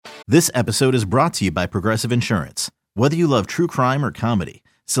This episode is brought to you by Progressive Insurance. Whether you love true crime or comedy,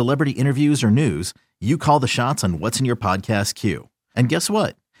 celebrity interviews or news, you call the shots on what's in your podcast queue. And guess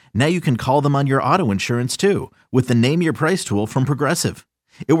what? Now you can call them on your auto insurance too with the Name Your Price tool from Progressive.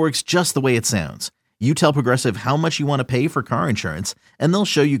 It works just the way it sounds. You tell Progressive how much you want to pay for car insurance, and they'll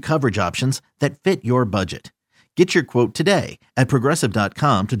show you coverage options that fit your budget. Get your quote today at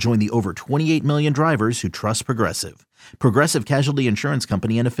Progressive.com to join the over 28 million drivers who trust Progressive. Progressive Casualty Insurance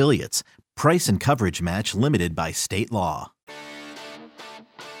Company and Affiliates. Price and coverage match limited by state law.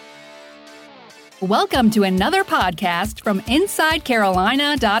 Welcome to another podcast from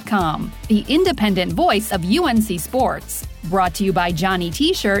InsideCarolina.com, the independent voice of UNC Sports. Brought to you by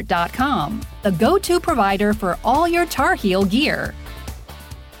JohnnyT-shirt.com, the go-to provider for all your Tar Heel gear.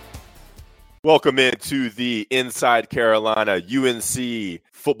 Welcome into the Inside Carolina UNC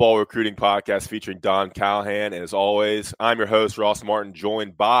football recruiting podcast featuring Don Callahan. And as always, I'm your host, Ross Martin,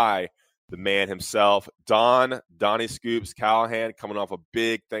 joined by the man himself, Donnie Scoops Callahan, coming off a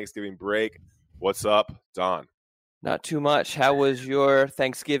big Thanksgiving break. What's up, Don? Not too much. How was your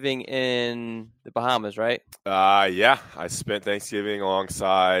Thanksgiving in the Bahamas, right? Yeah, I spent Thanksgiving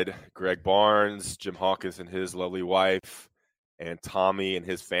alongside Greg Barnes, Jim Hawkins and his lovely wife, and Tommy and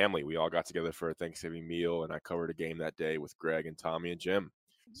his family. We all got together for a Thanksgiving meal, and I covered a game that day with Greg and Tommy and Jim.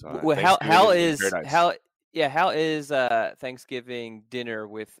 So how is Thanksgiving dinner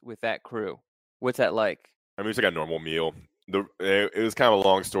with that crew? What's that like? I mean, it's like a normal meal. It was kind of a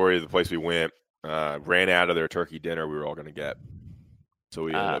long story. The place we went ran out of their turkey dinner we were all going to get. So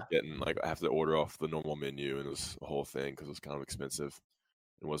we ended up getting I have to order off the normal menu, and it was a whole thing because it was kind of expensive.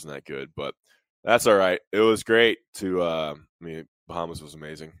 It wasn't that good, but that's all right. It was great to Bahamas was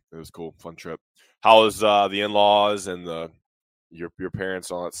amazing. It was cool, fun trip. How was the in-laws and your parents,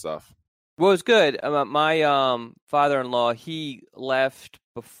 all that stuff? Well, it was good. My father-in-law, he left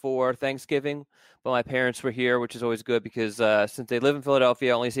before Thanksgiving, but my parents were here, which is always good because since they live in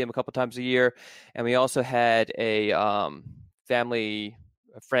Philadelphia, I only see them a couple times a year. And we also had a family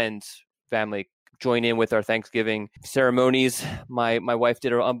join in with our Thanksgiving ceremonies. My wife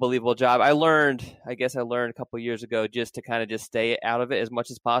did an unbelievable job. I learned a couple of years ago just to stay out of it as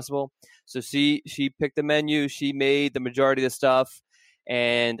much as possible. So she picked the menu, she made the majority of the stuff,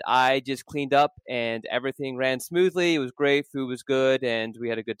 and I just cleaned up, and everything ran smoothly. It was great, food was good, and we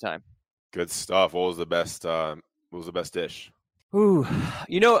had a good time. Good stuff. What was the best dish? Ooh,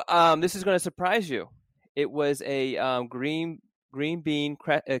 this is going to surprise you. It was a green bean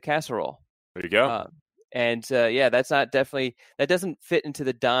casserole. There you go. That doesn't fit into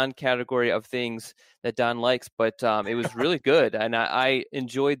the Don category of things that Don likes, but it was really good. And I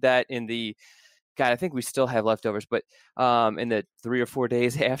enjoyed that I think we still have leftovers, but in the 3 or 4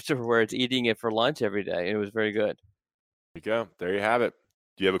 days afterwards, eating it for lunch every day. It was very good. There you go. There you have it.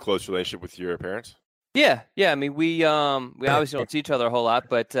 Do you have a close relationship with your parents? Yeah. I mean, we obviously don't see each other a whole lot,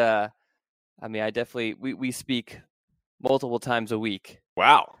 but we speak multiple times a week.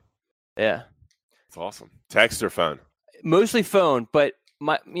 Wow. Yeah. That's awesome. Text or phone? Mostly phone, but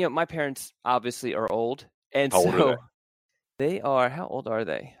my parents obviously are old. And how old are how old are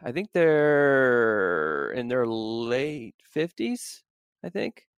they? I think they're in their late 50s, I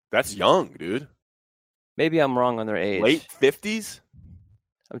think. That's young, dude. Maybe I'm wrong on their age. Late 50s?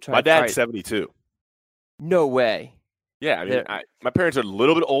 My dad's 72. No way. Yeah, I mean, my parents are a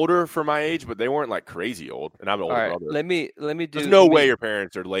little bit older for my age, but they weren't crazy old, and I'm an older brother. Let me do. There's no way your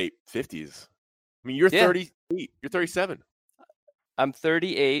parents are late 50s. I mean, you're 38. You're 37. I'm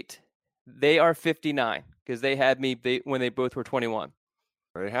 38. They are 59 because they had me when they both were 21.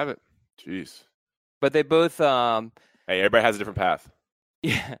 There you have it. Jeez. But they both. Hey, everybody has a different path.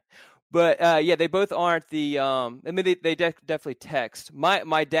 Yeah. But they both aren't the. They definitely text.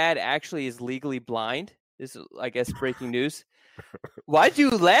 My dad actually is legally blind. This is, I guess, breaking news. Why'd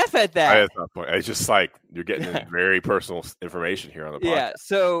you laugh at that? That's not funny. It's just you're getting very personal information here on the podcast. Yeah,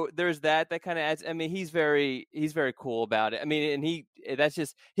 so there's that kind of adds. I mean, he's very cool about it. I mean, and he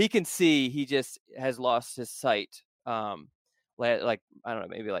can see he just has lost his sight. I don't know,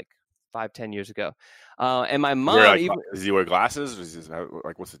 maybe 5-10 years ago. And my mom, does he wear glasses? Or is he,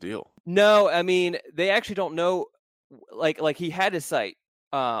 what's the deal? No, I mean, they actually don't know. Like he had his sight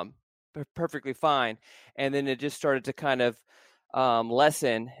perfectly fine, and then it just started to kind of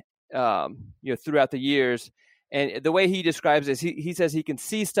lessen, throughout the years. And the way he describes it is he says he can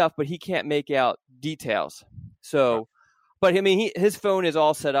see stuff, but he can't make out details. So, but I mean, his phone is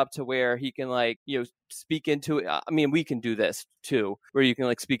all set up to where he can speak into it. I mean, we can do this too, where you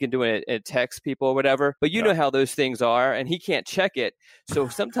can speak into it and text people or whatever, but you know how those things are, and he can't check it. So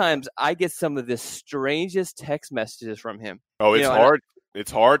sometimes I get some of the strangest text messages from him. Oh, it's hard.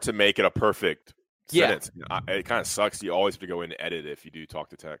 it's hard to make it a perfect Yeah. sentence. It kind of sucks. You always have to go in and edit it if you do talk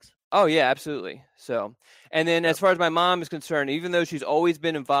to text. Oh yeah, absolutely. So, and then as far as my mom is concerned, even though she's always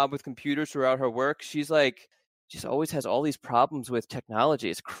been involved with computers throughout her work, she's always has all these problems with technology.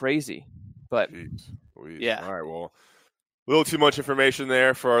 It's crazy. But Jeez. yeah. All right. Well, a little too much information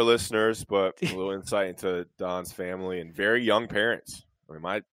there for our listeners, but a little insight into Don's family and very young parents. I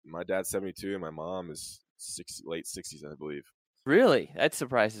mean, my dad's 72 and my mom is late 60s, I believe. Really? That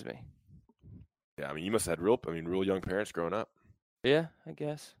surprises me. Yeah, I mean, you must have had real young parents growing up. Yeah, I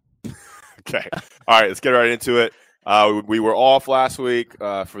guess. Okay. All right, let's get right into it. We were off last week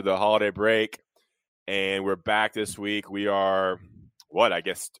for the holiday break, and we're back this week. We are, I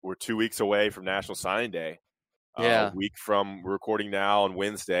guess we're 2 weeks away from National Signing Day. Yeah. A week from, we're recording now on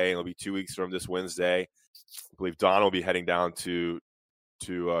Wednesday, and it'll be 2 weeks from this Wednesday. I believe Don will be heading down to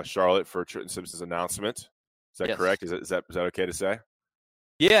Charlotte for Trenton Simpson's announcement. Is that correct? Is that okay to say?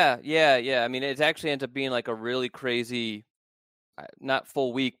 Yeah. I mean, it actually ends up being like a really crazy, not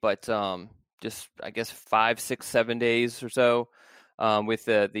full week, but just I guess 5, 6, 7 days or so with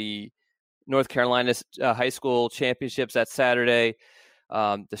the North Carolina high school championships that Saturday.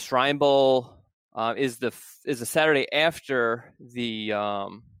 The Shrine Bowl is the Saturday after the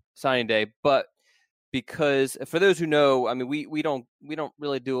signing day, but because for those who know, I mean, we don't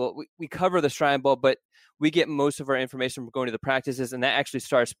really do we cover the Shrine Bowl, but we get most of our information from going to the practices, and that actually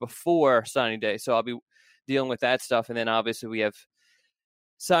starts before signing day. So I'll be dealing with that stuff, and then obviously we have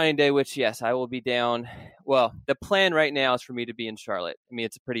signing day, which yes, I will be down. Well, the plan right now is for me to be in Charlotte. I mean,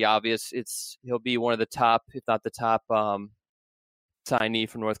 it's pretty obvious. He'll be one of the top, if not the top, signee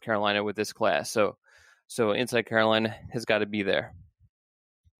from North Carolina with this class. So Inside Carolina has got to be there.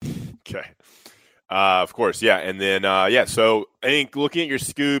 Okay. Of course, yeah. And then, so I think looking at your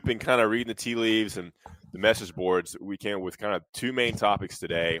scoop and kind of reading the tea leaves and the message boards, we came with kind of two main topics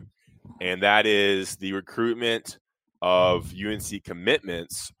today, and that is the recruitment of UNC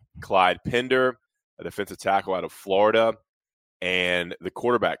commitments, Clyde Pender, a defensive tackle out of Florida, and the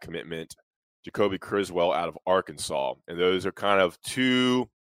quarterback commitment, Jacoby Criswell out of Arkansas. And those are kind of two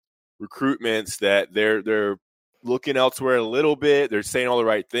recruitments that they're looking elsewhere a little bit. They're saying all the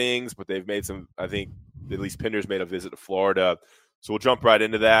right things, but they've made some, I think, at least Pender's made a visit to Florida. So we'll jump right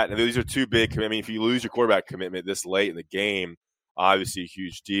into that. And these are two big, I mean, if you lose your quarterback commitment this late in the game, obviously a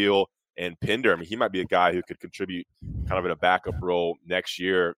huge deal. And Pender, I mean, he might be a guy who could contribute kind of in a backup role next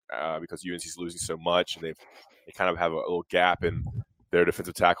year because UNC's losing so much, and they kind of have a little gap in their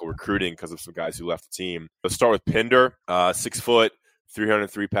defensive tackle recruiting because of some guys who left the team. Let's start with Pender, 6 foot,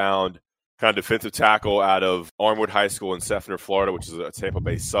 303 pound, kind of defensive tackle out of Armwood High School in Seffner, Florida, which is a Tampa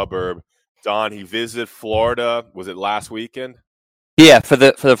Bay suburb. Don, he visited Florida. Was it last weekend? Yeah, for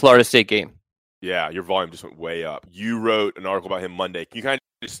the Florida State game. Yeah, your volume just went way up. You wrote an article about him Monday. Can you kind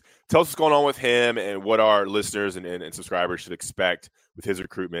of just tell us what's going on with him and what our listeners and subscribers should expect with his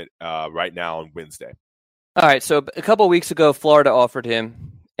recruitment right now on Wednesday? All right, so a couple of weeks ago, Florida offered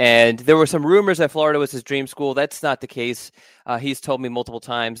him, and there were some rumors that Florida was his dream school. That's not the case. He's told me multiple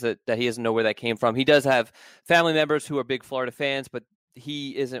times that he doesn't know where that came from. He does have family members who are big Florida fans, but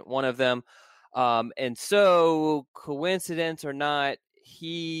he isn't one of them. And so, coincidence or not,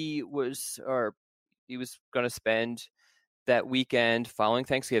 he was going to spend that weekend following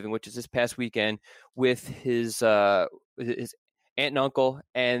Thanksgiving, which is this past weekend, with his aunt and uncle,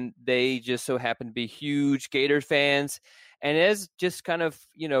 and they just so happen to be huge Gators fans, and is just kind of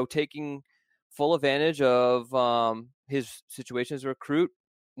taking full advantage of his situation as a recruit.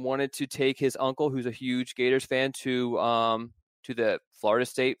 Wanted to take his uncle, who's a huge Gators fan, to the Florida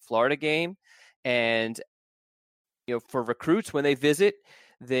State Florida game, and for recruits when they visit,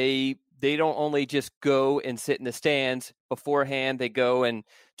 they don't only just go and sit in the stands beforehand. They go and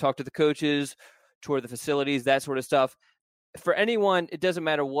talk to the coaches, tour the facilities, that sort of stuff. For anyone, it doesn't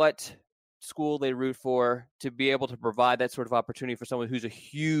matter what school they root for, to be able to provide that sort of opportunity for someone who's a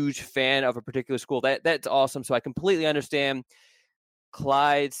huge fan of a particular school. That's awesome. So I completely understand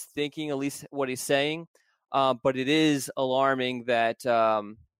Clyde's thinking, at least what he's saying. But it is alarming that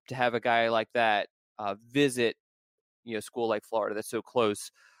to have a guy like that visit, school like Florida that's so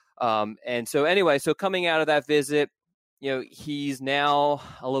close. And so anyway, so coming out of that visit, he's now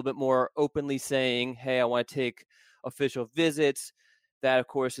a little bit more openly saying, hey, I want to take official visits. That, of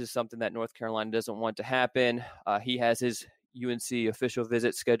course, is something that North Carolina doesn't want to happen. He has his UNC official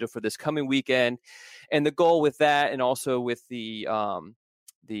visit scheduled for this coming weekend. And the goal with that, and also with the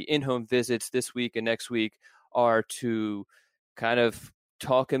in-home visits this week and next week, are to kind of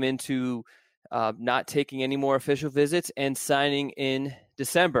talk him into not taking any more official visits and signing in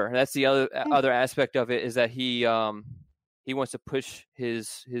December. And that's the other aspect of it, is that he He wants to push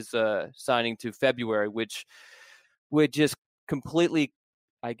his signing to February, which would just completely,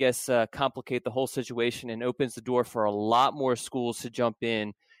 I guess, complicate the whole situation and opens the door for a lot more schools to jump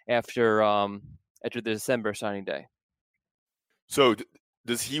in after the December signing day. So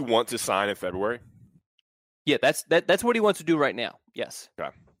does he want to sign in February? Yeah, that's what he wants to do right now. Yes. Okay.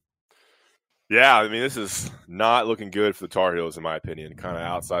 Yeah, I mean, this is not looking good for the Tar Heels, in my opinion. Kind of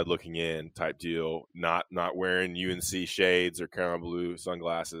outside looking in type deal. Not wearing UNC shades or Carolina blue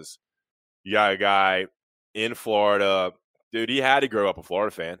sunglasses. You got a guy in Florida. Dude, he had to grow up a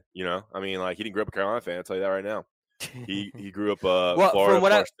Florida fan, you know? I mean, like, he didn't grow up a Carolina fan, I'll tell you that right now. He grew up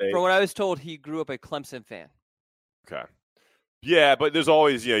Florida State. From what I was told, he grew up a Clemson fan. Okay. Yeah, but there's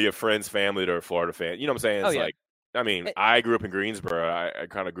always, you have friends, family that are Florida fan. You know what I'm saying? It's like, I mean, I grew up in Greensboro. I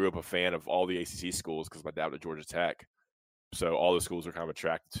kind of grew up a fan of all the ACC schools because my dad was at Georgia Tech. So all the schools are kind of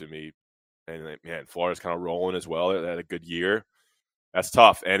attracted to me. And, man, Florida's kind of rolling as well. They had a good year. That's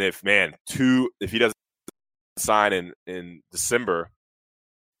tough. And if he doesn't sign in December,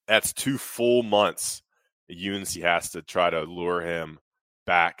 that's 2 full months UNC has to try to lure him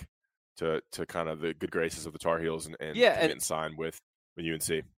back to kind of the good graces of the Tar Heels and sign with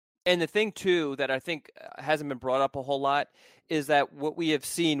UNC. And the thing, too, that I think hasn't been brought up a whole lot is that what we have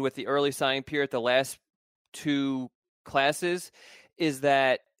seen with the early signing period, the last 2 classes, is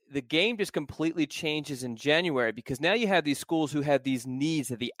that the game just completely changes in January because now you have these schools who have these needs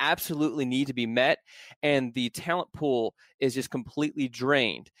that they absolutely need to be met, and the talent pool is just completely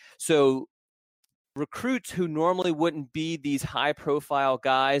drained. So recruits who normally wouldn't be these high-profile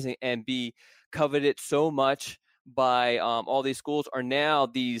guys and be coveted so much by all these schools are now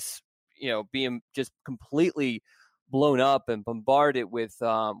these, being just completely blown up and bombarded with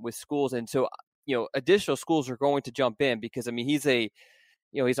schools. And so, additional schools are going to jump in because, I mean, he's an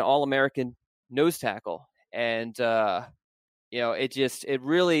All-American nose tackle. And, it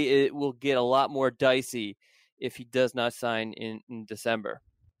will get a lot more dicey if he does not sign in December.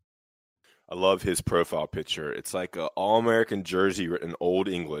 I love his profile picture. It's like an All-American jersey written in Old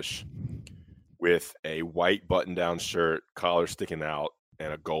English with a white button-down shirt, collar sticking out,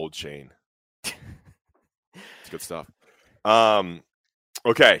 and a gold chain. It's good stuff.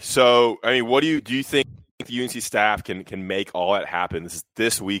 Okay, so I mean, what do you think the UNC staff can make all that happen?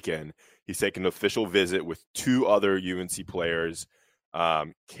 This weekend. He's taking an official visit with 2 other UNC players.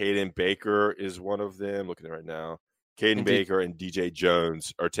 Caden Baker is one of them. Looking at it right now. Caden Baker and DJ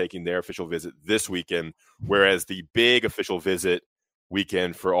Jones are taking their official visit this weekend, whereas the big official visit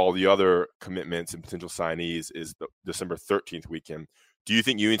weekend for all the other commitments and potential signees is the December 13th weekend. Do you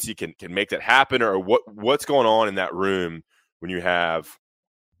think UNC can make that happen, or what's going on in that room when you have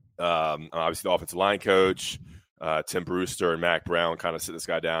obviously the offensive line coach, Tim Brewster and Mack Brown kind of sit this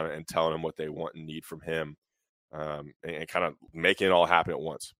guy down and telling him what they want and need from him, and kind of making it all happen at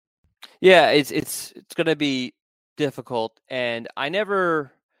once? Yeah, it's going to be difficult, and I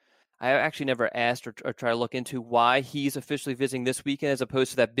actually never asked or tried to look into why he's officially visiting this weekend as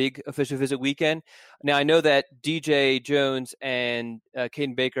opposed to that big official visit weekend. Now, I know that DJ Jones and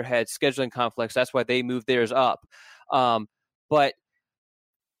Caden Baker had scheduling conflicts. That's why they moved theirs up. But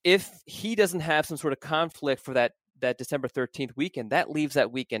if he doesn't have some sort of conflict for that December 13th weekend, that leaves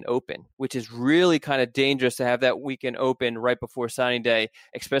that weekend open, which is really kind of dangerous to have that weekend open right before signing day,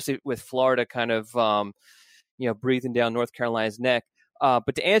 especially with Florida kind of breathing down North Carolina's neck.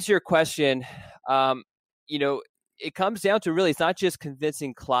 But to answer your question, it comes down to really, it's not just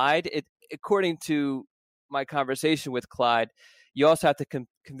convincing Clyde. According to my conversation with Clyde, you also have to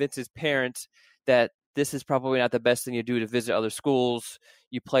convince his parents that this is probably not the best thing you do to visit other schools.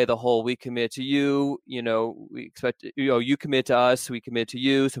 You play the whole, we commit to you, we expect, you commit to us, we commit to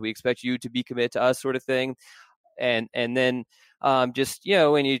you, so we expect you to be committed to us sort of thing. And then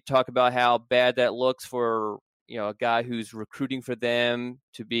when you talk about how bad that looks for, a guy who's recruiting for them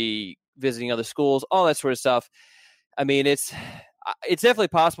to be visiting other schools, all that sort of stuff. I mean, it's definitely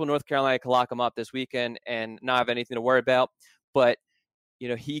possible North Carolina can lock him up this weekend and not have anything to worry about. But,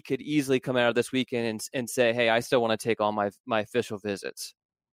 he could easily come out of this weekend and say, hey, I still want to take all my official visits.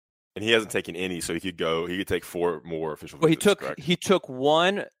 And he hasn't taken any, so he could take 4 more official visits. Well, he took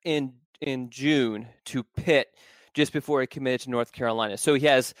one in June to Pitt just before he committed to North Carolina. So he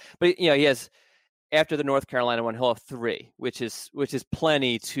has after the North Carolina one, he'll have 3, which is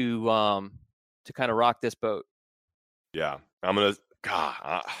plenty to kind of rock this boat. Yeah, I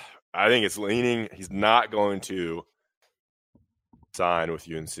think it's leaning. He's not going to sign with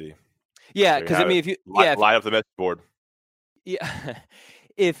UNC. Yeah, because I mean, if you light up the message board. Yeah,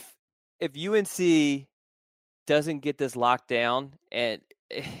 if UNC doesn't get this locked down, and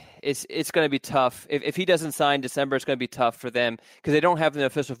it's going to be tough. If he doesn't sign December, it's going to be tough for them because they don't have an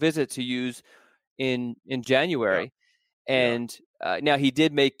official visit to use in January. Yeah. And now he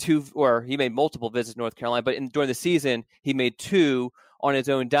did make he made multiple visits to North Carolina, but during the season he made 2 on his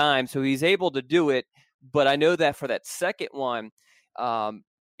own dime, so he's able to do it. But I know that for that second one,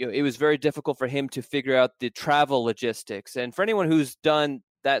 it was very difficult for him to figure out the travel logistics. And for anyone who's done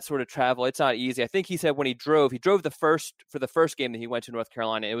that sort of travel, it's not easy. I think he said when he drove for the first game that he went to North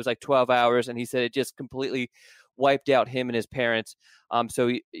Carolina, it was like 12 hours, and he said it just completely wiped out him and his parents.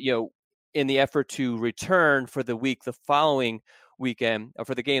 So in the effort to return for the week the following weekend, or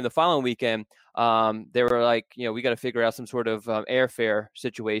for the game the following weekend, they were like, we got to figure out some sort of airfare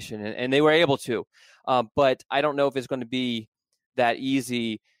situation, and they were able to. But I don't know if it's going to be that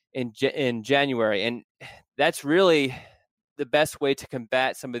easy in January, and that's really the best way to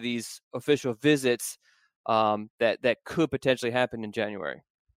combat some of these official visits that could potentially happen in January.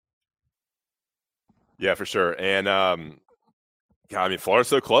 Yeah, for sure. And Florida's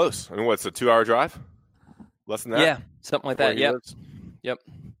so close. I mean, what's a 2-hour drive? Less than that? Yeah, something like that. Yep. Yep.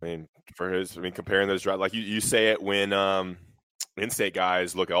 I mean, comparing those drives, like you say it when in-state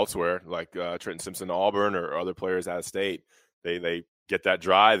guys look elsewhere, like Trenton Simpson to Auburn or other players out of state, they get that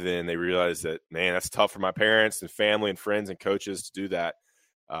drive in, they realize that, man, that's tough for my parents and family and friends and coaches to do that.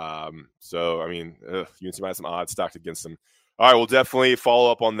 So, I mean, UNC might have some odds stacked against them. All right, we'll definitely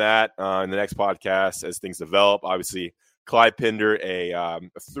follow up on that in the next podcast as things develop. Obviously, Clyde Pender, a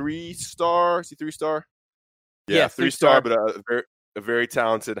 3-star. Is he 3-star? Yeah, 3-star, but a very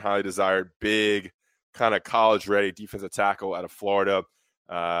talented, highly desired, big, kind of college-ready defensive tackle out of Florida.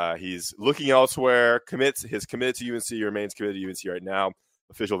 He's looking elsewhere. His committed to UNC, remains committed to UNC right now.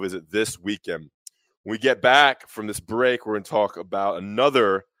 Official visit this weekend. When we get back from this break, we're going to talk about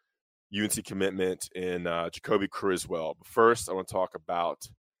another UNC commitment in Jacoby Criswell. But first, I want to talk about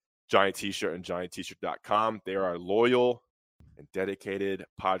Johnny T-Shirt and JohnnyT-Shirt.com. They are our loyal and dedicated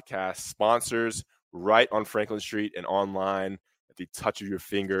podcast sponsors right on Franklin Street and online at the touch of your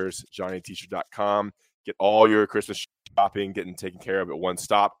fingers, JohnnyT-Shirt.com. Get all your Christmas shopping getting taken care of at one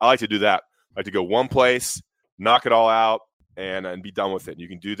stop. I like to do that. I like to go one place, knock it all out, and be done with it. You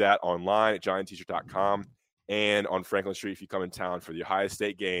can do that online at JohnnyT-Shirt.com and on Franklin Street if you come in town for the Ohio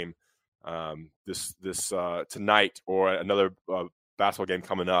State game this tonight or another basketball game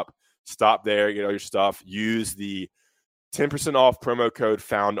coming up. Stop there, get all your stuff. Use the 10% off promo code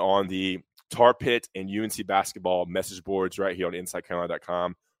found on the Tar Pit and UNC basketball message boards right here on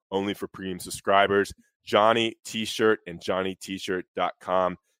InsideCarolina.com, only for premium subscribers. Johnny T-Shirt and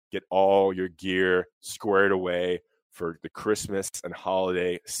JohnnyT-Shirt.com. Get all your gear squared away for the Christmas and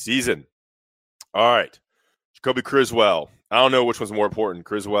holiday season. All right, Jacoby Criswell. I don't know which one's more important,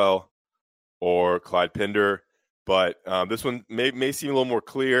 Criswell or Clyde Pender, but this one may seem a little more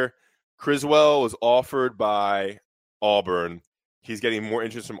clear. Criswell was offered by Auburn. He's getting more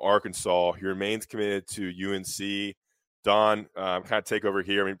interest from Arkansas. He remains committed to UNC. Don, kind of take over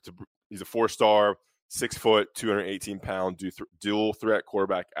here. I mean, he's a 4-star, 6 foot, 218-pound dual threat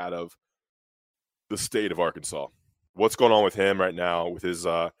quarterback out of the state of Arkansas. What's going on with him right now with his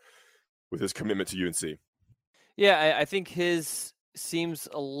commitment to UNC? Yeah, I think his seems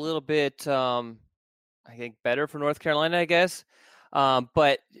a little bit, better for North Carolina, I guess.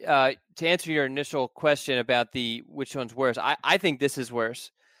 But to answer your initial question about which one's worse, I think this is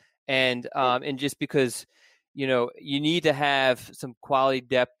worse, and just because you need to have some quality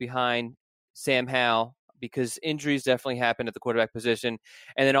depth behind Sam Howell because injuries definitely happen at the quarterback position,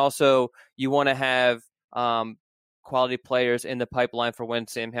 and then also you want to have quality players in the pipeline for when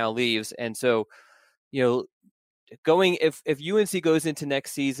Sam Howell leaves, and so if UNC goes into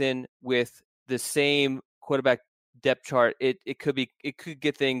next season with the same quarterback depth chart, it could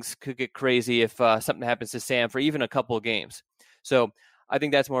get crazy if something happens to Sam for even a couple of games. So I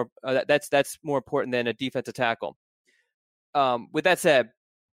think that's more important than a defensive tackle. With that said,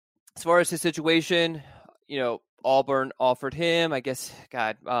 as far as his situation, Auburn offered him, I guess,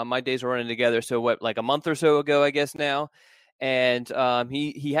 my days are running together. So like a month or so ago, I guess now, and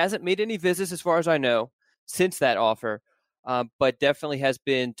he hasn't made any visits as far as I know since that offer. But definitely has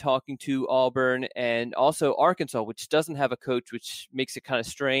been talking to Auburn and also Arkansas, which doesn't have a coach, which makes it kind of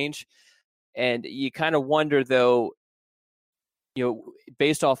strange. And you kind of wonder, though,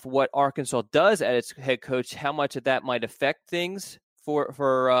 based off what Arkansas does at its head coach, how much of that might affect things for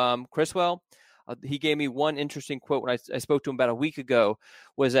Criswell. He gave me one interesting quote when I spoke to him about a week ago.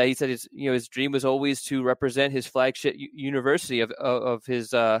 Was that he said his dream was always to represent his flagship university of his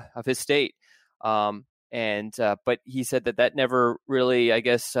state. But he said that never really, I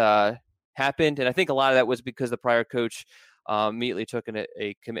guess, happened. And I think a lot of that was because the prior coach immediately took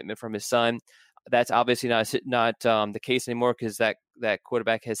a commitment from his son. That's obviously not the case anymore because that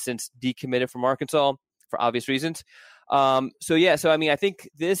quarterback has since decommitted from Arkansas for obvious reasons. So I mean, I think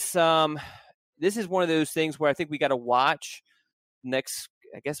this is one of those things where I think we got to watch next,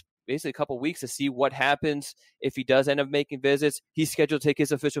 I guess, basically a couple of weeks to see what happens if he does end up making visits. He's scheduled to take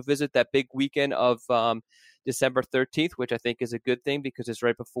his official visit that big weekend of December 13th, which I think is a good thing because it's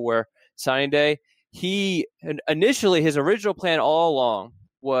right before signing day. Initially, his original plan all along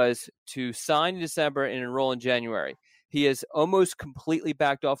was to sign in December and enroll in January. He has almost completely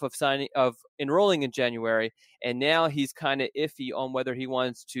backed off of enrolling in January, and now he's kind of iffy on whether he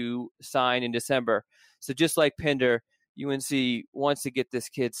wants to sign in December. So just like Pinder, UNC wants to get this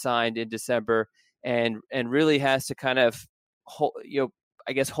kid signed in December and really has to kind of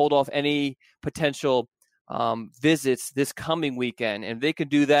hold off any potential visits this coming weekend. And they could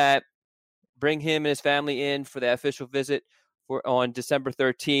do that, bring him and his family in for the official visit on December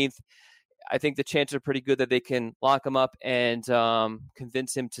 13th. I think the chances are pretty good that they can lock him up and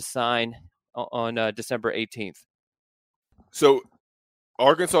convince him to sign on December 18th. So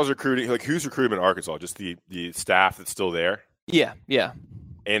Arkansas's recruiting, like who's recruiting in Arkansas? Just the staff that's still there? Yeah.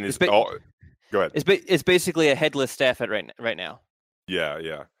 And go ahead. It's basically a headless staff right now.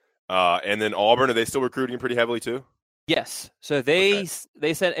 Yeah. And then Auburn, are they still recruiting pretty heavily too? Yes. So they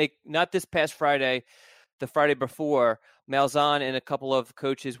sent not this past Friday, the Friday before, Malzahn and a couple of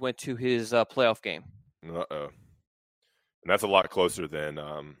coaches went to his playoff game. And that's a lot closer than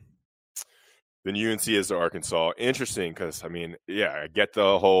UNC is to Arkansas. Interesting because, I mean, yeah, I get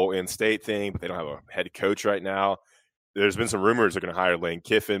the whole in-state thing, but they don't have a head coach right now. There's been some rumors they're going to hire Lane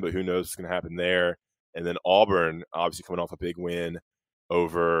Kiffin, but who knows what's going to happen there. And then Auburn, obviously coming off a big win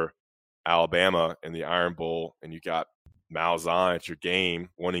over Alabama in the Iron Bowl, and you got Malzahn at your game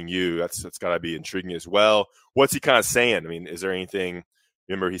wanting you. That's got to be intriguing as well. What's he kind of saying? I mean, is there anything?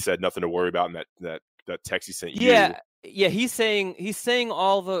 Remember, he said nothing to worry about in that text he sent you. Yeah. He's saying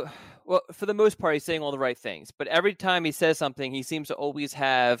all the. Well, for the most part, he's saying all the right things. But every time he says something, he seems to always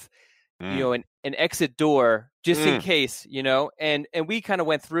have, an exit door just in case, And we kind of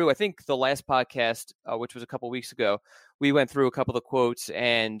went through, I think the last podcast, which was a couple of weeks ago, we went through a couple of the quotes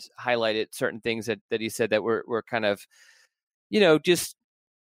and highlighted certain things that he said that were kind of, just,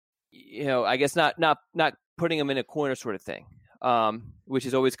 I guess not putting him in a corner sort of thing, which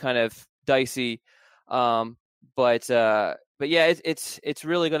is always kind of dicey. But yeah, it's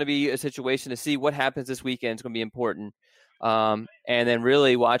really going to be a situation to see what happens this weekend. It's going to be important. And then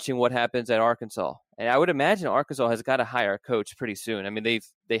really watching what happens at Arkansas. And I would imagine Arkansas has got to hire a coach pretty soon. I mean,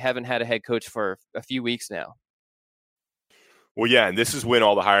 they haven't had a head coach for a few weeks now. Well, yeah, and this is when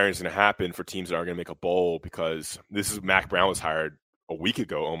all the hiring is going to happen for teams that are going to make a bowl, because Mack Brown was hired a week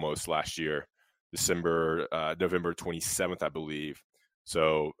ago almost last year, November 27th, I believe.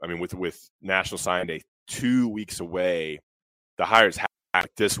 So, I mean, with National Signing Day 2 weeks away, the hires happen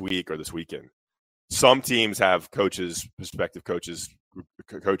this week or this weekend. Some teams have prospective coaches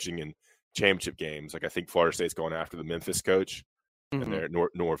coaching in championship games. Like I think Florida State's going after the Memphis coach and their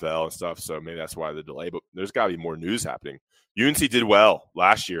Norvell and stuff. So maybe that's why the delay. But there's got to be more news happening. UNC did well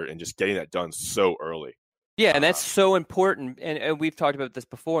last year in just getting that done so early. Yeah, and that's so important. And we've talked about this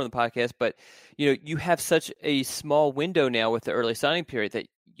before on the podcast. But you have such a small window now with the early signing period that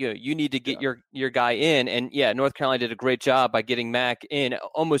you need to get your guy in. And yeah, North Carolina did a great job by getting Mack in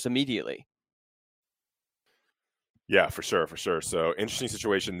almost immediately. Yeah, for sure. So interesting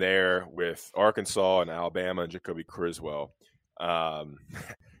situation there with Arkansas and Alabama and Jacoby Criswell. You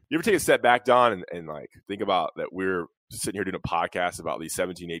ever take a step back, Don, and like think about that we're sitting here doing a podcast about these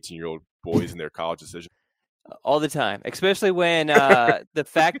 17, 18-year-old boys and their college decisions? All the time, especially when the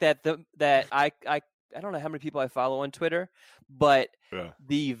fact that I don't know how many people I follow on Twitter, but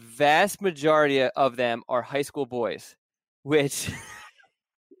the vast majority of them are high school boys, which,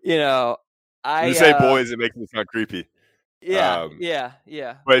 when you say boys, it makes me sound creepy. Yeah.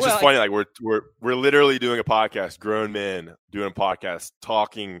 But it's just funny. Like we're literally doing a podcast, grown men doing a podcast,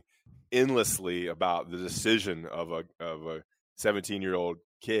 talking endlessly about the decision of a 17-year-old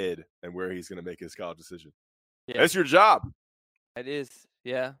kid and where he's going to make his college decision. Yeah. That's your job. It is.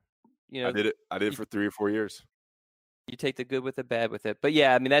 Yeah. I did it for 3 or 4 years. You take the good with the bad with it. But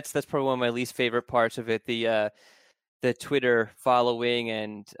yeah, I mean, that's probably one of my least favorite parts of it. The Twitter following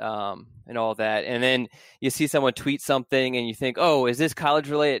and all that. And then you see someone tweet something and you think, oh, is this college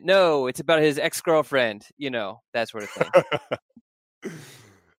related? No, it's about his ex-girlfriend, that sort of thing.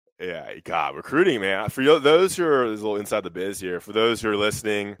 Yeah, God, recruiting, man. For those who are a little inside the biz here, for those who are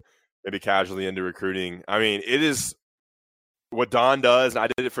listening, maybe casually into recruiting, I mean, it is what Don does. And I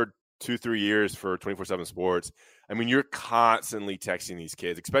did it for 2-3 years for 24/7 Sports. I mean, you're constantly texting these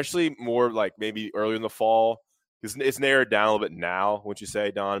kids, especially more like maybe early in the fall. It's narrowed down a little bit now, wouldn't you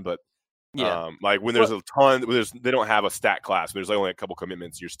say, Don? But like when there's a ton, they don't have a stat class. There's like only a couple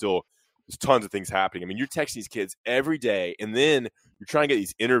commitments. There's tons of things happening. I mean, you're texting these kids every day, and then you're trying to get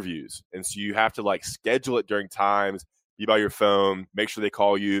these interviews, and so you have to like schedule it during times. Be by your phone. Make sure they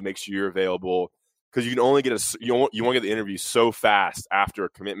call you. Make sure you're available, because you can only get you want to get the interview so fast after a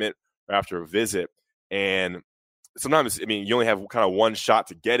commitment or after a visit, and sometimes, I mean, you only have kind of one shot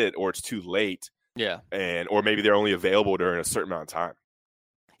to get it, or it's too late. Yeah. Or maybe they're only available during a certain amount of time.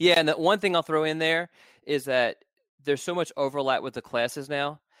 Yeah, and the one thing I'll throw in there is that there's so much overlap with the classes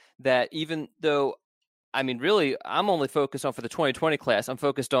now that even though, I mean, really, I'm only focused on for the 2020 class, I'm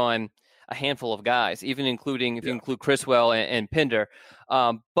focused on a handful of guys, even including if you include Criswell and Pinder.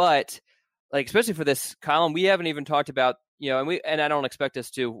 But like, especially for this column, we haven't even talked about, and I don't expect us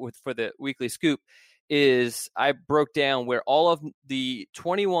to for the weekly scoop, is I broke down where all of the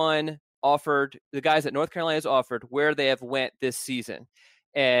 21 offered, the guys that North Carolina has offered, where they have went this season.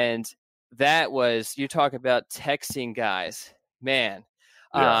 And that was, you talk about texting guys, man,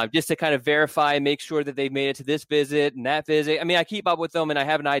 just to kind of verify and make sure that they made it to this visit and that visit. I mean, I keep up with them and I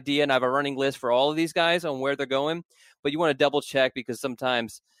have an idea and I have a running list for all of these guys on where they're going, but you want to double check because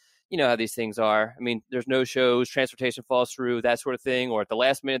sometimes, you know how these things are. I mean, there's no shows, transportation falls through, that sort of thing, or at the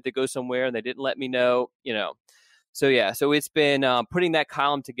last minute they go somewhere and they didn't let me know, So so it's been putting that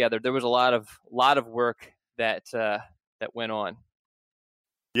column together. There was a lot of work that went on.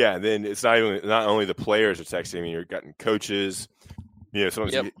 Yeah, and then it's not only the players are texting. I mean, you're getting coaches.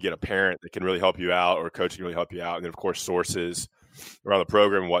 Sometimes you get a parent that can really help you out, or a coach can really help you out, and then of course sources around the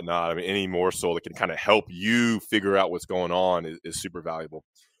program and whatnot. I mean, any morsel that can kind of help you figure out what's going on is super valuable.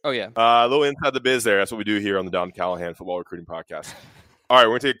 Oh yeah, a little inside the biz there. That's what we do here on the Don Callahan Football Recruiting Podcast. All right,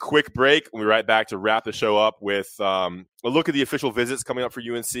 we're going to take a quick break. We'll be right back to wrap the show up with a look at the official visits coming up for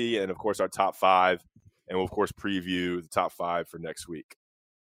UNC and, of course, our top 5. And we'll, of course, preview the top 5 for next week.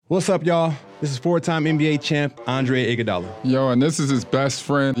 What's up, y'all? This is 4-time NBA champ Andre Iguodala. Yo, and this is his best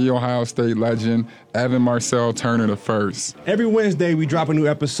friend, the Ohio State legend, Evan Marcel Turner I. Every Wednesday, we drop a new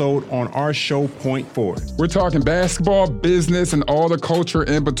episode on our show, Point Forward. We're talking basketball, business, and all the culture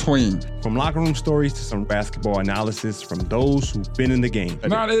in between. From locker room stories to some basketball analysis from those who've been in the game.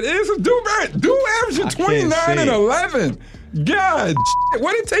 Nah, it is a dude averaging 29 and 11. God,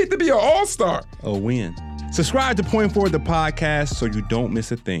 what did it take to be an all-star? A win. Subscribe to Point Forward, the podcast, so you don't miss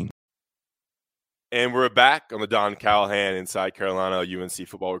a thing. And we're back on the Don Callahan Inside Carolina UNC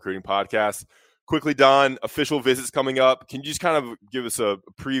Football Recruiting Podcast. Quickly, Don, official visits coming up. Can you just kind of give us a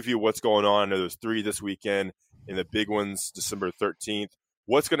preview of what's going on? I know there's 3 this weekend, and the big one's December 13th.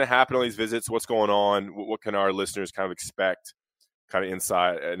 What's going to happen on these visits? What's going on? What can our listeners kind of expect? Kind of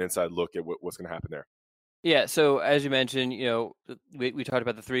an inside look at what's going to happen there. Yeah, so as you mentioned, we talked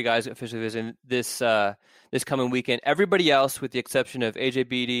about the 3 guys officially visiting this coming weekend. Everybody else, with the exception of AJ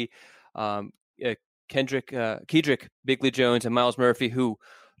Beatty, Kedrick Bigley Jones, and Miles Murphy, who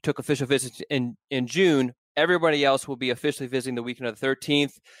took official visits in June, everybody else will be officially visiting the weekend of the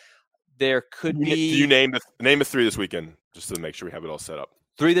 13th. There could be. Do you name the 3 this weekend, just to make sure we have it all set up?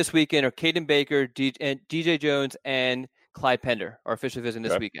 3 this weekend are Caden Baker, DJ Jones, and Clyde Pender are officially visiting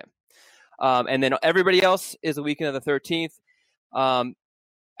this weekend. And then everybody else is the weekend of the 13th.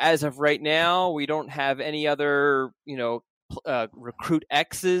 As of right now, we don't have any other, recruit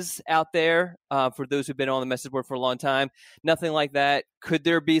X's out there for those who've been on the message board for a long time. Nothing like that. Could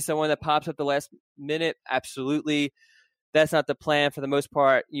there be someone that pops up the last minute? Absolutely. That's not the plan for the most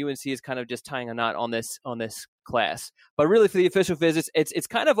part. UNC is kind of just tying a knot on this class. But really, for the official visits, it's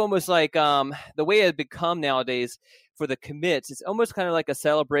kind of almost like the way it's become nowadays for the commits. It's almost kind of like a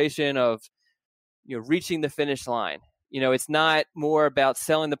celebration of reaching the finish line. It's not more about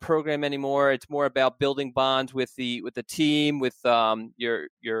selling the program anymore. It's more about building bonds with the team, with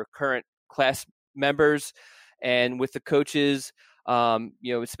your current class members, and with the coaches.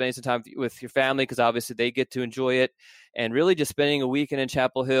 Spending some time with your family because obviously they get to enjoy it, and really just spending a weekend in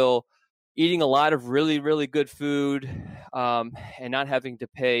Chapel Hill, eating a lot of really, really good food, and not having to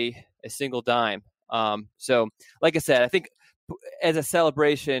pay a single dime. So, like I said, I think as a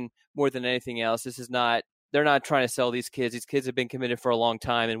celebration more than anything else, they're not trying to sell these kids. These kids have been committed for a long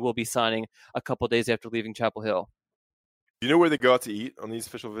time and will be signing a couple of days after leaving Chapel Hill. Do you know where they go out to eat on these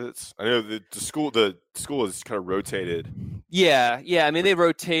official visits? I know the school is kind of rotated. Yeah. I mean, they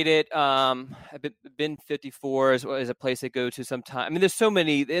rotate it. Bin 54 is a place they go to sometime. I mean, there's so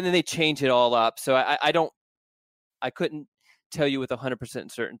many, and then they change it all up. So I couldn't tell you with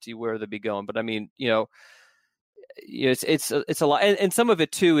 100% certainty where they'll be going. But I mean, it's a lot, and some of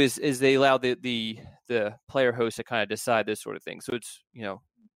it too is they allow the player host to kind of decide this sort of thing. So it's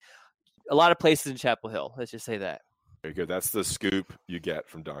a lot of places in Chapel Hill. Let's just say that. Very good. That's the scoop you get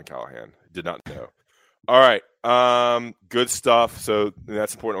from Don Callahan. Did not know. All right. Good stuff. So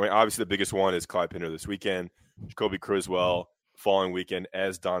that's important. Obviously, the biggest one is Clyde Pinder this weekend. Jacoby Criswell following weekend.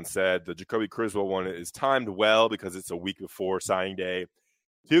 As Don said, the Jacoby Criswell one is timed well because it's a week before signing day.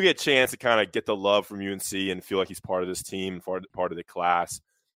 So you'll get a chance to kind of get the love from UNC and feel like he's part of this team, part of the class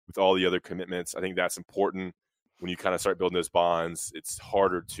with all the other commitments. I think that's important. When you kind of start building those bonds, it's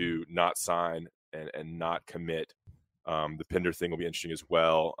harder to not sign and not commit. The Pinder thing will be interesting as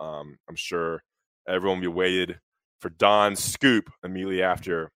well. I'm sure everyone will be waited for Don's scoop immediately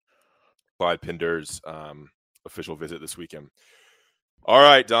after Clyde Pinder's official visit this weekend. All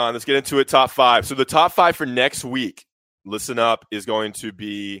right, Don, let's get into it. Top 5. So the top 5 for next week, listen up, is going to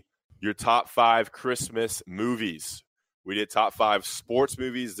be your top 5 Christmas movies. We did top 5 sports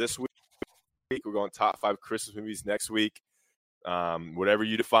movies this week. We're going top 5 Christmas movies next week. Whatever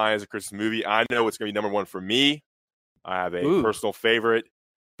you define as a Christmas movie, I know it's going to be number 1 for me. I have a personal favorite,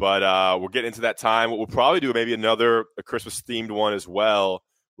 but we'll get into that time. We'll probably do maybe a Christmas-themed one as well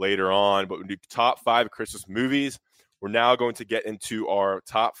later on, but we'll do top 5 Christmas movies. We're now going to get into our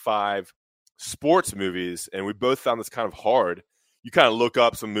top 5 sports movies, and we both found this kind of hard. You kind of look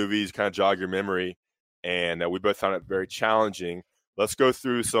up some movies, kind of jog your memory, and we both found it very challenging. Let's go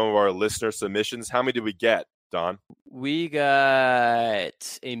through some of our listener submissions. How many did we get, Don? We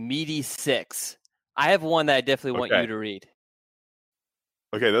got a meaty 6. I have one that I definitely want you to read.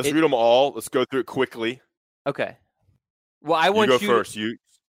 Okay, let's read them all. Let's go through it quickly. Okay. Well, I want you go first.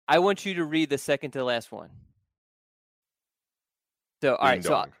 I want you to read the second to the last one. So, all right.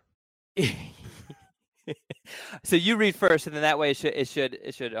 So you read first, and then that way it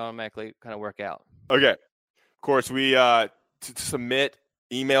should automatically kind of work out. Okay. Of course, we to submit,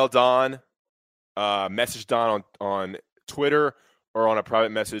 email Don, message Don on Twitter, or on a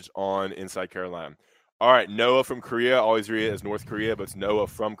private message on Inside Carolina. All right, Noah from Korea. Always read it as North Korea, but it's Noah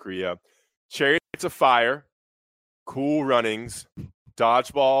from Korea. Chariots of Fire, Cool Runnings,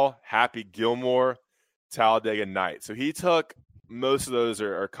 Dodgeball, Happy Gilmore, Talladega Nights. So he took most of those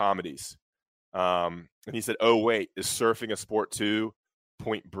are comedies. And he said, oh, wait, is surfing a sport too?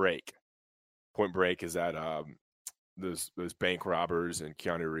 Point Break. Point Break is that those bank robbers and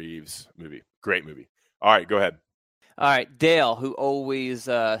Keanu Reeves movie. Great movie. All right, go ahead. All right, Dale, who always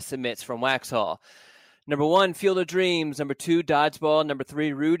submits from Waxhaw. Number 1, Field of Dreams. Number 2, Dodgeball. Number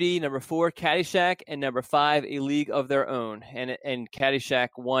 3, Rudy. Number 4, Caddyshack. And number 5, A League of Their Own. And Caddyshack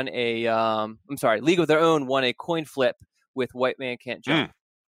won League of Their Own won a coin flip with White Man Can't Jump.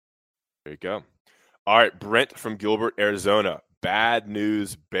 There you go. All right, Brent from Gilbert, Arizona. Bad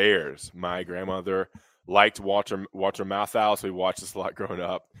News Bears. My grandmother liked Watch Her Mouth Out, so we watched this a lot growing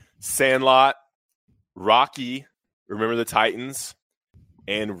up. Sandlot, Rocky, Remember the Titans,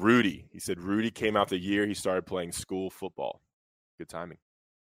 and Rudy. He said Rudy came out the year he started playing school football. Good timing.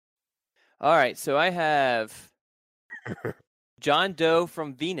 All right, so I have John Doe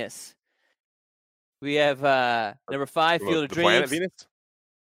from Venus. We have number 5, Field of Dreams. Planet Venus?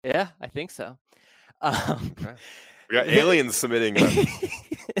 Yeah, I think so. Okay. We got aliens submitting.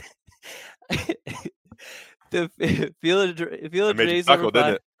 The Field of Dreams. Chuckle,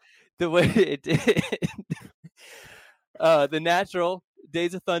 didn't it? The way it did. The Natural,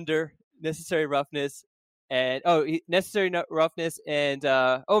 Days of Thunder, Necessary Roughness, and Necessary Roughness, and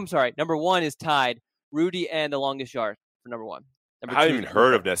I'm sorry. Number 1 is tied. Rudy and The Longest Yard for number 1. I haven't even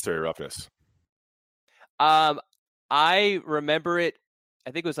heard of Necessary Roughness. I remember it. I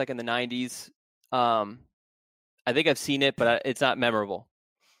think it was like in the 90s. I think I've seen it, but it's not memorable.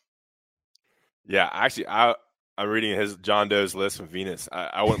 Yeah, actually, I'm reading John Doe's list from Venus.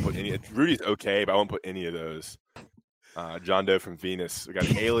 I wouldn't put any. Rudy's okay, but I wouldn't put any of those. John Doe from Venus. We got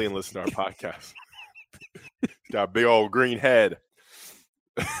an alien listening to our podcast. Got a big old green head.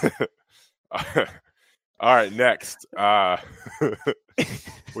 All right, next.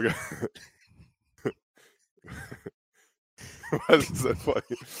 We got. Why is this so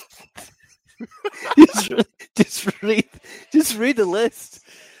funny? just read the list.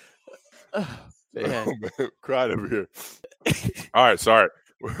 Oh, man. Oh, man. Cried over here. All right, sorry.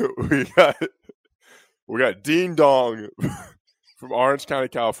 We got Dean Dong from Orange County,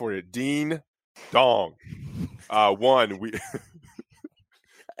 California. Dean Dong. I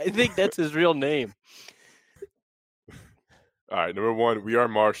think that's his real name. All right, number 1, We Are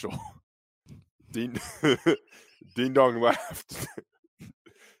Marshall. Dean Dong laughed.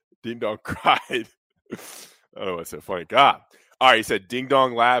 Ding Dong cried. I don't know what's so funny. God. All right, he said Ding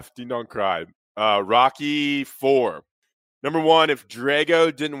Dong laughed, Ding Dong cried. Rocky 4. Number 1, if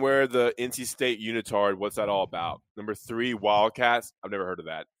Drago didn't wear the NC State unitard, what's that all about? Number 3, Wildcats. I've never heard of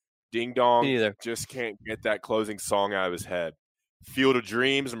that. Ding Dong. Me neither. Just can't get that closing song out of his head. Field of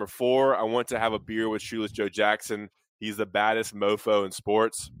Dreams. Number 4, I want to have a beer with Shoeless Joe Jackson. He's the baddest mofo in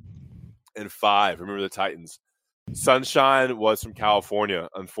sports. And 5, remember the Titans. Sunshine was from California.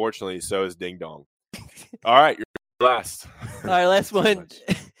 Unfortunately, so is Ding Dong. All right, you're last. All right, last one.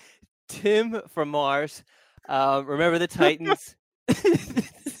 Tim from Mars. Remember the Titans.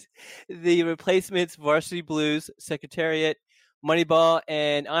 The Replacements, Varsity Blues, Secretariat, Moneyball,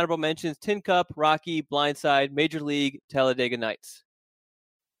 and honorable mentions: Tin Cup, Rocky, Blindside, Major League, Talladega Nights.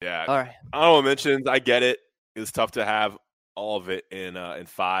 Yeah. All right. Honorable mentions. I get it. It's tough to have all of it in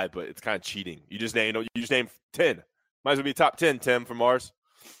 5, but it's kind of cheating. You just name 10. Might as well be top 10. Tim from Mars.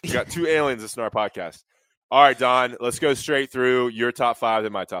 We got 2 aliens listening to our podcast. All right, Don. Let's go straight through your top 5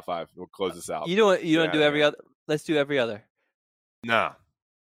 and my top 5. We'll close this out. You don't do every other. Let's do every other. Nah.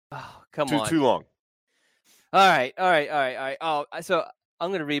 Oh, come on. Too long. All right. Oh, so I'm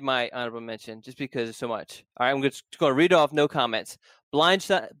going to read my honorable mention just because there's so much. All right, I'm just going to read off, no comments.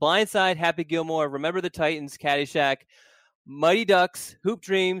 Blindside, Happy Gilmore, Remember the Titans, Caddyshack, Mighty Ducks, Hoop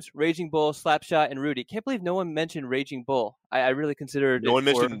Dreams, Raging Bull, Slapshot, and Rudy. Can't believe no one mentioned Raging Bull. I really considered no one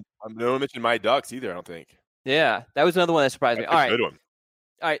mentioned Mighty Ducks either, I don't think. Yeah, that was another one that surprised me. All right. Good one.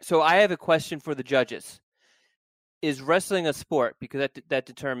 All right, so I have a question for the judges. Is wrestling a sport? Because that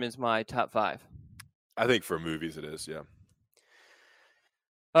determines my top 5. I think for movies it is, yeah.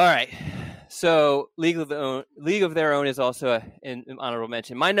 All right. So League of Their Own is also an honorable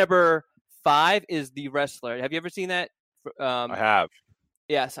mention. My number 5 is The Wrestler. Have you ever seen that? I have.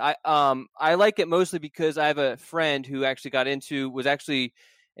 Yes. I like it mostly because I have a friend who actually was actually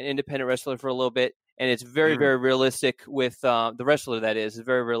an independent wrestler for a little bit. And it's very, very realistic with the wrestler, that is. It's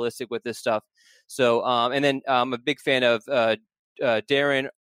very realistic with this stuff. So, and then I'm a big fan of Darren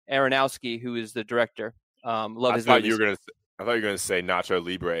Aronofsky, who is the director. Love his movies. I thought you were going to say Nacho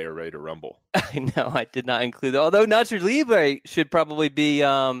Libre or Ready to Rumble. I know, I did not include that. Although Nacho Libre should probably be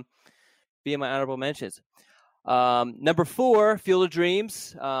in my honorable mentions. Number 4, Field of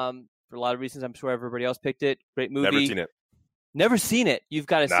Dreams. For a lot of reasons, I'm sure everybody else picked it. Great movie. Never seen it. Never seen it. You've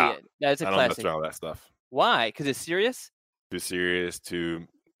got to see it. That's a classic. I don't mess around with that stuff. Why? Because it's serious? Too serious, too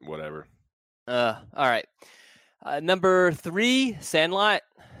whatever. All right. Number 3, Sandlot.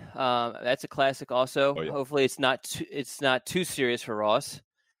 That's a classic also. Oh, yeah. Hopefully it's not too serious for Ross.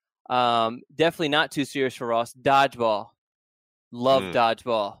 Definitely not too serious for Ross. Dodgeball. Love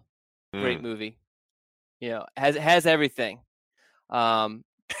Dodgeball. Great movie. You know, has everything. And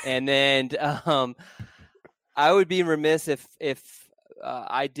then I would be remiss if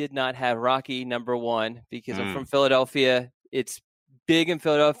I did not have Rocky number 1 because I'm from Philadelphia. It's big in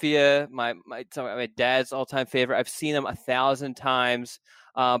Philadelphia. My dad's all-time favorite. I've seen him 1,000 times.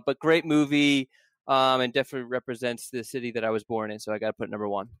 But great movie, and definitely represents the city that I was born in. So I got to put number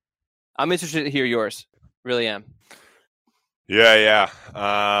 1. I'm interested to hear yours. Really am. Yeah.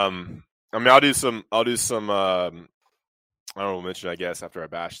 I mean, I'll do some. I don't know, mention, I guess, after I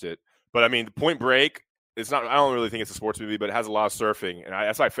bashed it. But I mean, Point Break. It's not. I don't really think it's a sports movie, but it has a lot of surfing, and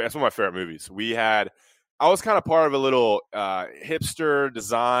that's one of my favorite movies. I was kind of part of a little hipster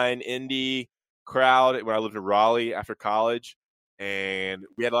design indie crowd when I lived in Raleigh after college. And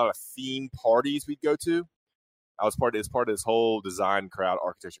we had a lot of theme parties we'd go to. I was part of this whole design crowd,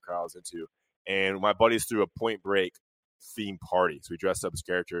 architecture crowd I was into. And my buddies threw a Point Break theme party. So we dressed up as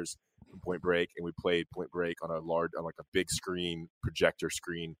characters from Point Break, and we played Point Break on a big screen, projector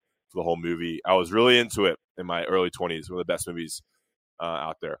screen for the whole movie. I was really into it in my early 20s. One of the best movies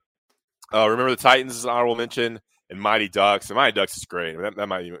out there. Remember the Titans is an honorable mention, and Mighty Ducks. And Mighty Ducks is great. I mean, that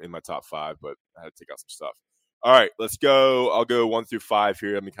might be in my top 5, but I had to take out some stuff. All right, let's go. I'll go 1 through 5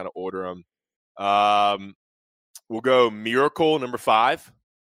 here. Let me kind of order them. We'll go Miracle, number 5.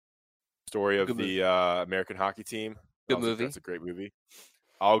 Story of the American hockey team. Good movie. That's a great movie.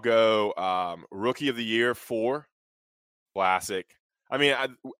 I'll go Rookie of the Year, 4. Classic. I mean,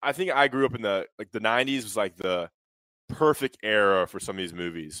 I think I grew up in the 90s was like the perfect era for some of these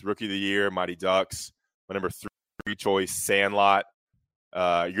movies. Rookie of the Year, Mighty Ducks. My number 3 choice, Sandlot.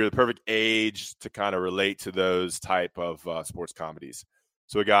 You're the perfect age to kind of relate to those type of sports comedies.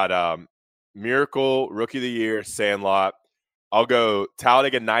 So we got Miracle, Rookie of the Year, Sandlot. I'll go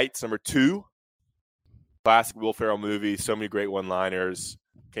Talladega Nights, number 2. Classic Will Ferrell movie. So many great one-liners.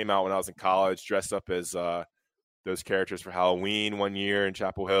 Came out when I was in college, dressed up as those characters for Halloween one year in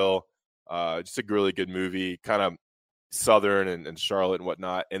Chapel Hill. Just a really good movie, kind of Southern and Charlotte and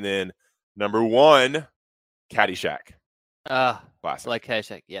whatnot. And then number 1, Caddyshack. Classic. Classic. Like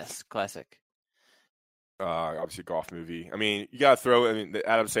Caddyshack. Yes, classic. Obviously, a golf movie. I mean, you got to throw. I mean, the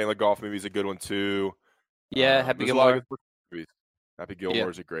Adam Sandler golf movie is a good one too. Yeah, Happy there's a lot of Gilmore. good movies. Happy Gilmore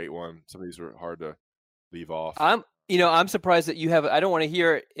is a great one. Some of these were hard to leave off. I'm surprised that you have. I don't want to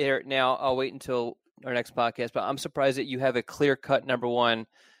hear it now. I'll wait until our next podcast. But I'm surprised that you have a clear-cut number one,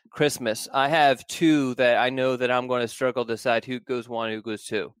 Christmas. I have two that I know that I'm going to struggle to decide who goes one, who goes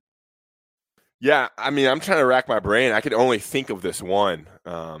two. Yeah, I mean, I'm trying to rack my brain. I could only think of this one.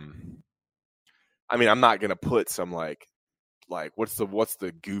 I mean, I'm not gonna put some like what's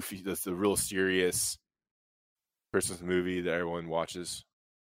the goofy, that's the real serious Christmas movie that everyone watches.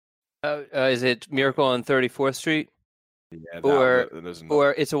 Is it Miracle on 34th Street? Yeah, or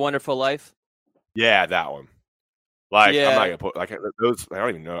It's a Wonderful Life? Yeah, that one. Like, I'm not gonna put like those. I don't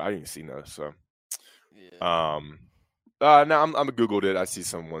even know. I haven't even seen those. So, no, I'm Googled it. I see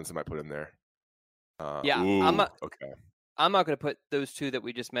some ones that might put in there. Okay. I'm not gonna put those two that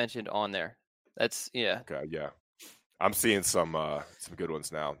we just mentioned on there. That's Okay, yeah. I'm seeing some good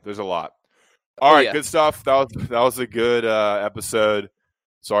ones now. There's a lot. All right, good stuff. That was a good episode.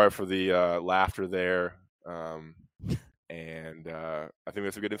 Sorry for the laughter there. And I think we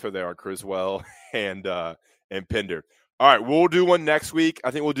have some good info there on Criswell and Pinder. All right, we'll do one next week.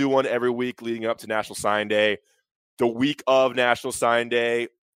 I think we'll do one every week leading up to National Sign Day. The week of National Sign Day,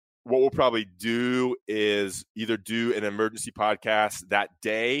 what we'll probably do is either do an emergency podcast that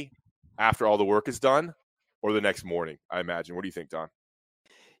day after all the work is done, or the next morning, I imagine. What do you think, Don?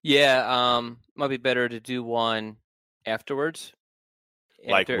 Yeah, might be better to do one afterwards.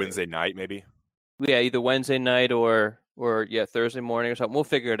 Like Wednesday night, maybe? Yeah, either Wednesday night or Thursday morning or something. We'll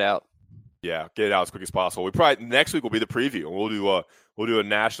figure it out. Yeah, get it out as quick as possible. We probably next week will be the preview. We'll do a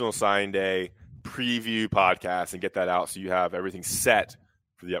National Sign Day preview podcast and get that out so you have everything set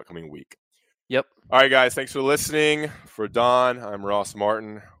for the upcoming week. Yep. All right, guys. Thanks for listening. For Don, I'm Ross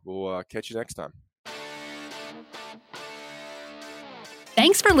Martin. We'll catch you next time.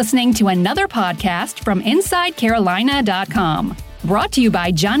 Thanks for listening to another podcast from InsideCarolina.com. Brought to you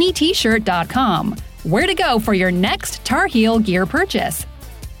by JohnnyT-Shirt.com. Where to go for your next Tar Heel gear purchase.